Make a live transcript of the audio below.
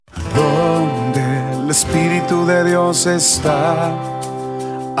Espíritu de Dios está,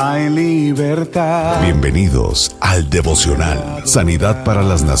 hay libertad. Bienvenidos al devocional Sanidad para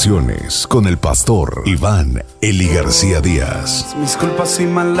las Naciones con el pastor Iván Eli García Díaz. Mis culpas y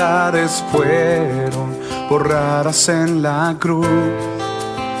maldades fueron borradas en la cruz,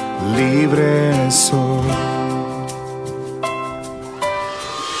 libre soy.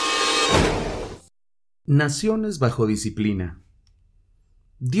 Naciones bajo disciplina.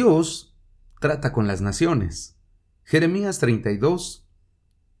 Dios trata con las naciones. Jeremías 32,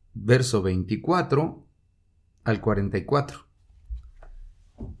 verso 24 al 44.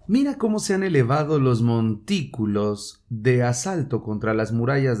 Mira cómo se han elevado los montículos de asalto contra las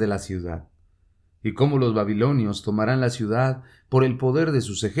murallas de la ciudad, y cómo los babilonios tomarán la ciudad por el poder de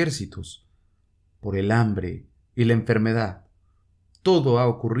sus ejércitos, por el hambre y la enfermedad. Todo ha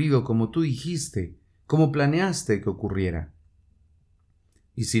ocurrido como tú dijiste, como planeaste que ocurriera.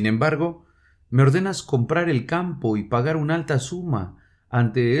 Y sin embargo, me ordenas comprar el campo y pagar una alta suma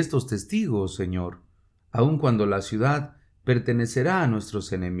ante estos testigos, Señor, aun cuando la ciudad pertenecerá a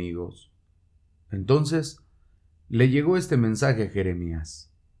nuestros enemigos. Entonces le llegó este mensaje a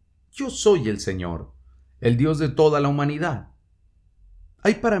Jeremías: Yo soy el Señor, el Dios de toda la humanidad.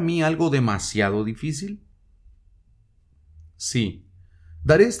 ¿Hay para mí algo demasiado difícil? Sí,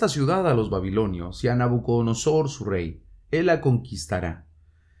 daré esta ciudad a los babilonios y a Nabucodonosor su rey. Él la conquistará.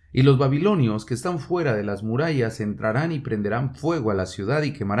 Y los babilonios que están fuera de las murallas entrarán y prenderán fuego a la ciudad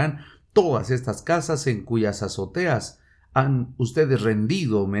y quemarán todas estas casas en cuyas azoteas han ustedes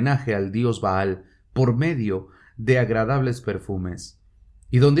rendido homenaje al dios Baal por medio de agradables perfumes,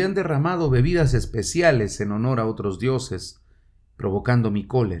 y donde han derramado bebidas especiales en honor a otros dioses, provocando mi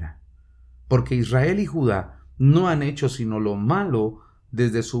cólera, porque Israel y Judá no han hecho sino lo malo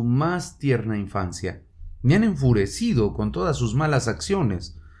desde su más tierna infancia. Me han enfurecido con todas sus malas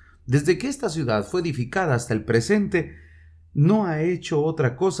acciones. Desde que esta ciudad fue edificada hasta el presente, no ha hecho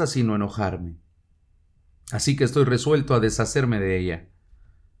otra cosa sino enojarme. Así que estoy resuelto a deshacerme de ella.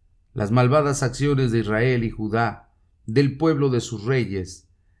 Las malvadas acciones de Israel y Judá, del pueblo de sus reyes,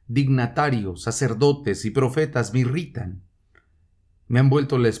 dignatarios, sacerdotes y profetas me irritan. Me han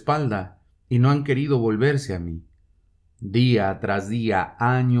vuelto la espalda y no han querido volverse a mí. Día tras día,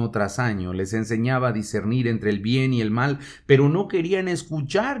 año tras año, les enseñaba a discernir entre el bien y el mal, pero no querían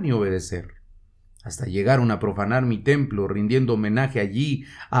escuchar ni obedecer. Hasta llegaron a profanar mi templo, rindiendo homenaje allí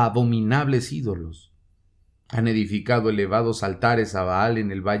a abominables ídolos. Han edificado elevados altares a Baal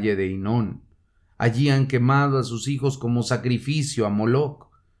en el valle de Hinón. Allí han quemado a sus hijos como sacrificio a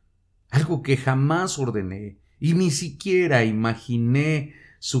Moloc, algo que jamás ordené y ni siquiera imaginé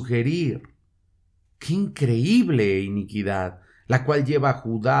sugerir. ¡Qué increíble iniquidad, la cual lleva a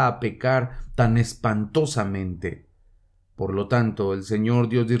Judá a pecar tan espantosamente! Por lo tanto, el Señor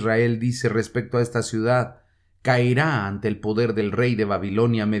Dios de Israel dice respecto a esta ciudad: caerá ante el poder del rey de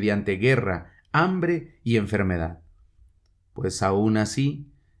Babilonia mediante guerra, hambre y enfermedad. Pues aún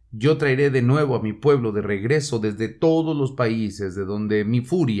así, yo traeré de nuevo a mi pueblo de regreso desde todos los países de donde mi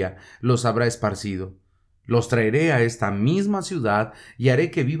furia los habrá esparcido. Los traeré a esta misma ciudad y haré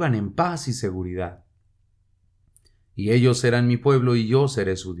que vivan en paz y seguridad. Y ellos serán mi pueblo y yo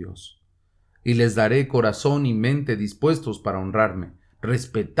seré su Dios. Y les daré corazón y mente dispuestos para honrarme,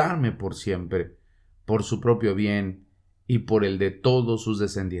 respetarme por siempre, por su propio bien y por el de todos sus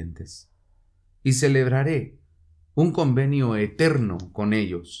descendientes. Y celebraré un convenio eterno con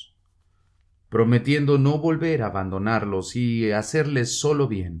ellos, prometiendo no volver a abandonarlos y hacerles solo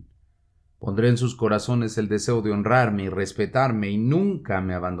bien. Pondré en sus corazones el deseo de honrarme y respetarme y nunca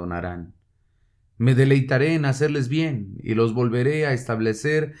me abandonarán. Me deleitaré en hacerles bien y los volveré a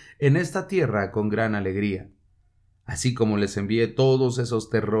establecer en esta tierra con gran alegría. Así como les envié todos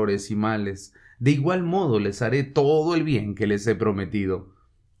esos terrores y males, de igual modo les haré todo el bien que les he prometido.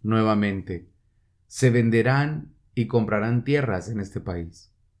 Nuevamente, se venderán y comprarán tierras en este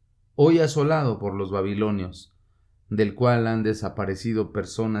país, hoy asolado por los babilonios, del cual han desaparecido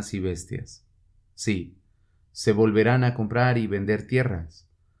personas y bestias. Sí, se volverán a comprar y vender tierras.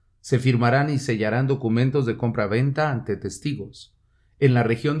 Se firmarán y sellarán documentos de compra-venta ante testigos, en la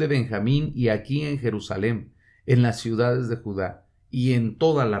región de Benjamín y aquí en Jerusalén, en las ciudades de Judá y en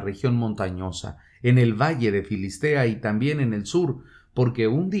toda la región montañosa, en el valle de Filistea y también en el sur, porque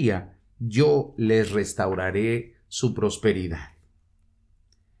un día yo les restauraré su prosperidad.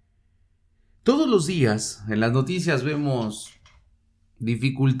 Todos los días en las noticias vemos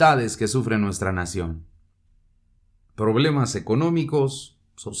dificultades que sufre nuestra nación. Problemas económicos,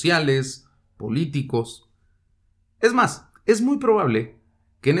 sociales, políticos. Es más, es muy probable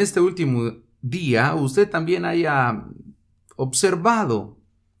que en este último día usted también haya observado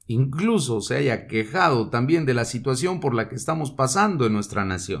incluso se haya quejado también de la situación por la que estamos pasando en nuestra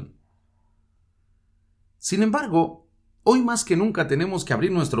nación. Sin embargo, hoy más que nunca tenemos que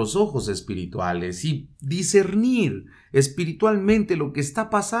abrir nuestros ojos espirituales y discernir espiritualmente lo que está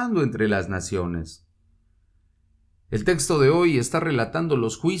pasando entre las naciones. El texto de hoy está relatando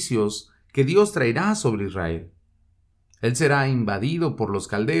los juicios que Dios traerá sobre Israel. Él será invadido por los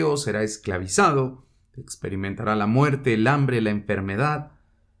caldeos, será esclavizado, experimentará la muerte, el hambre, la enfermedad.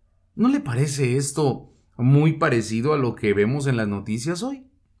 ¿No le parece esto muy parecido a lo que vemos en las noticias hoy?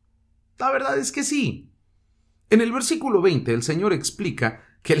 La verdad es que sí. En el versículo 20, el Señor explica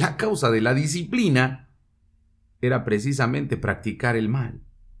que la causa de la disciplina era precisamente practicar el mal.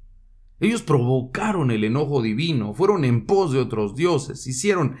 Ellos provocaron el enojo divino, fueron en pos de otros dioses,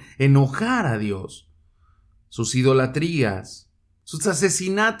 hicieron enojar a Dios. Sus idolatrías, sus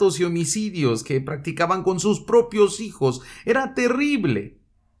asesinatos y homicidios que practicaban con sus propios hijos, era terrible.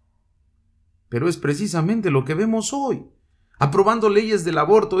 Pero es precisamente lo que vemos hoy. Aprobando leyes del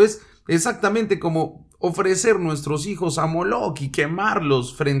aborto es exactamente como ofrecer nuestros hijos a Moloch y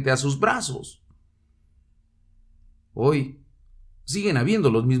quemarlos frente a sus brazos. Hoy siguen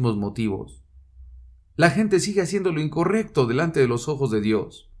habiendo los mismos motivos. La gente sigue haciendo lo incorrecto delante de los ojos de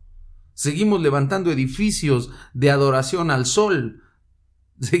Dios. Seguimos levantando edificios de adoración al sol.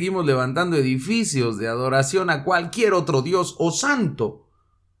 Seguimos levantando edificios de adoración a cualquier otro dios o santo.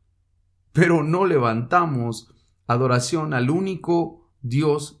 Pero no levantamos adoración al único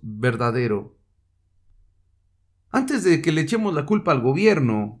Dios verdadero. Antes de que le echemos la culpa al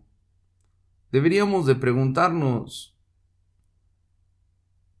gobierno, deberíamos de preguntarnos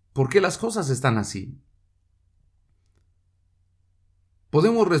 ¿por qué las cosas están así?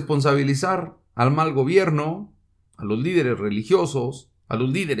 Podemos responsabilizar al mal gobierno, a los líderes religiosos, a los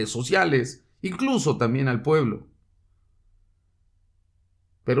líderes sociales, incluso también al pueblo.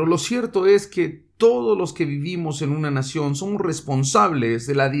 Pero lo cierto es que todos los que vivimos en una nación somos responsables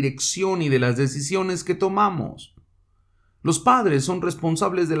de la dirección y de las decisiones que tomamos. Los padres son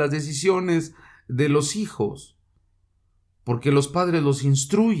responsables de las decisiones de los hijos, porque los padres los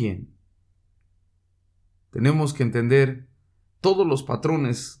instruyen. Tenemos que entender todos los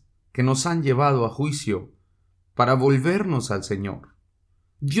patrones que nos han llevado a juicio para volvernos al Señor.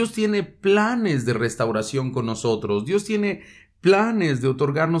 Dios tiene planes de restauración con nosotros. Dios tiene planes de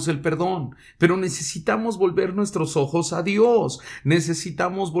otorgarnos el perdón, pero necesitamos volver nuestros ojos a Dios.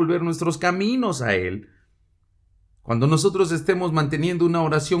 Necesitamos volver nuestros caminos a Él. Cuando nosotros estemos manteniendo una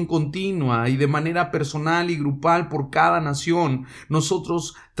oración continua y de manera personal y grupal por cada nación,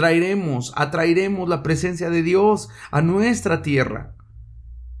 nosotros atraeremos la presencia de Dios a nuestra tierra.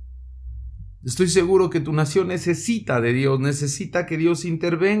 Estoy seguro que tu nación necesita de Dios, necesita que Dios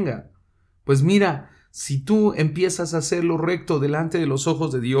intervenga. Pues mira, si tú empiezas a hacer lo recto delante de los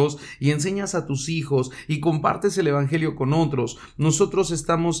ojos de Dios y enseñas a tus hijos y compartes el evangelio con otros, nosotros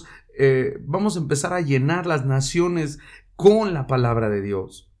vamos a empezar a llenar las naciones con la palabra de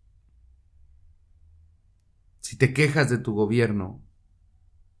Dios. Si te quejas de tu gobierno,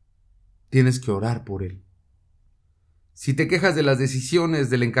 tienes que orar por él. Si te quejas de las decisiones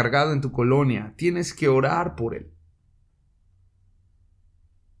del encargado en tu colonia, tienes que orar por él.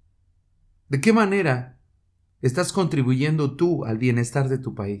 ¿De qué manera estás contribuyendo tú al bienestar de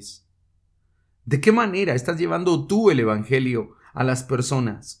tu país? ¿De qué manera estás llevando tú el evangelio a las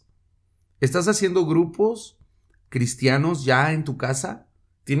personas? ¿Estás haciendo grupos cristianos ya en tu casa?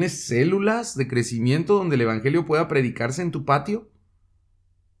 ¿Tienes células de crecimiento donde el evangelio pueda predicarse en tu patio?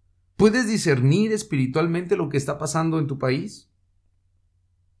 ¿Puedes discernir espiritualmente lo que está pasando en tu país?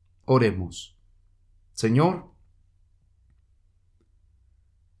 Oremos. Señor,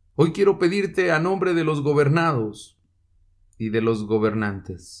 hoy quiero pedirte a nombre de los gobernados y de los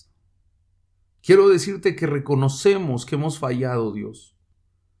gobernantes. Quiero decirte que reconocemos que hemos fallado, Dios.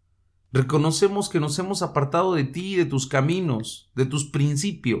 Reconocemos que nos hemos apartado de ti, de tus caminos, de tus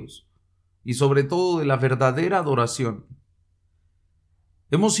principios y sobre todo de la verdadera adoración.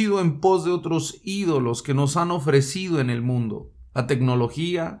 Hemos ido en pos de otros ídolos que nos han ofrecido en el mundo, la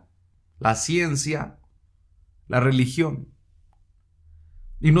tecnología, la ciencia, la religión.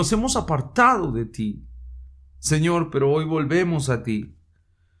 Y nos hemos apartado de ti, Señor, pero hoy volvemos a ti.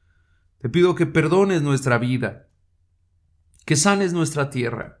 Te pido que perdones nuestra vida, que sanes nuestra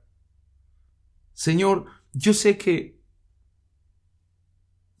tierra. Señor, yo sé que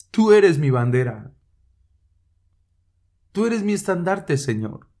tú eres mi bandera. Tú eres mi estandarte,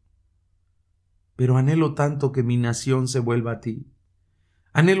 Señor. Pero anhelo tanto que mi nación se vuelva a ti.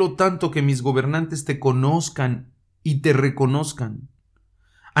 Anhelo tanto que mis gobernantes te conozcan y te reconozcan.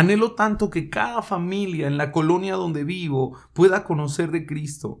 Anhelo tanto que cada familia en la colonia donde vivo pueda conocer de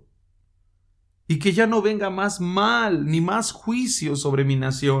Cristo y que ya no venga más mal ni más juicio sobre mi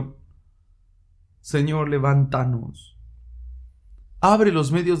nación. Señor, levántanos. Abre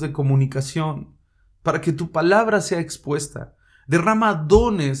los medios de comunicación para que tu palabra sea expuesta. Derrama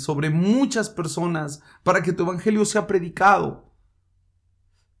dones sobre muchas personas para que tu evangelio sea predicado.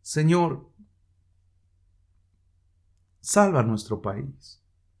 Señor, salva nuestro país.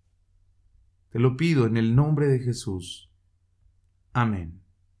 Te lo pido en el nombre de Jesús. Amén.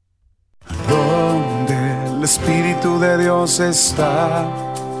 Donde el Espíritu de Dios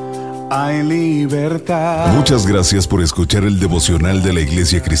está, hay libertad. Muchas gracias por escuchar el devocional de la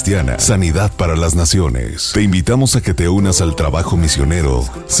Iglesia Cristiana Sanidad para las Naciones. Te invitamos a que te unas al trabajo misionero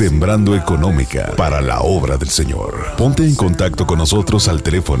Sembrando Económica para la obra del Señor. Ponte en contacto con nosotros al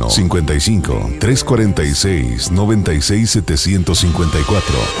teléfono 55 346 96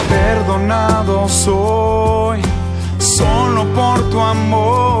 754. Perdonado soy, solo por tu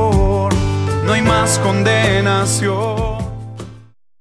amor, no hay más condenación.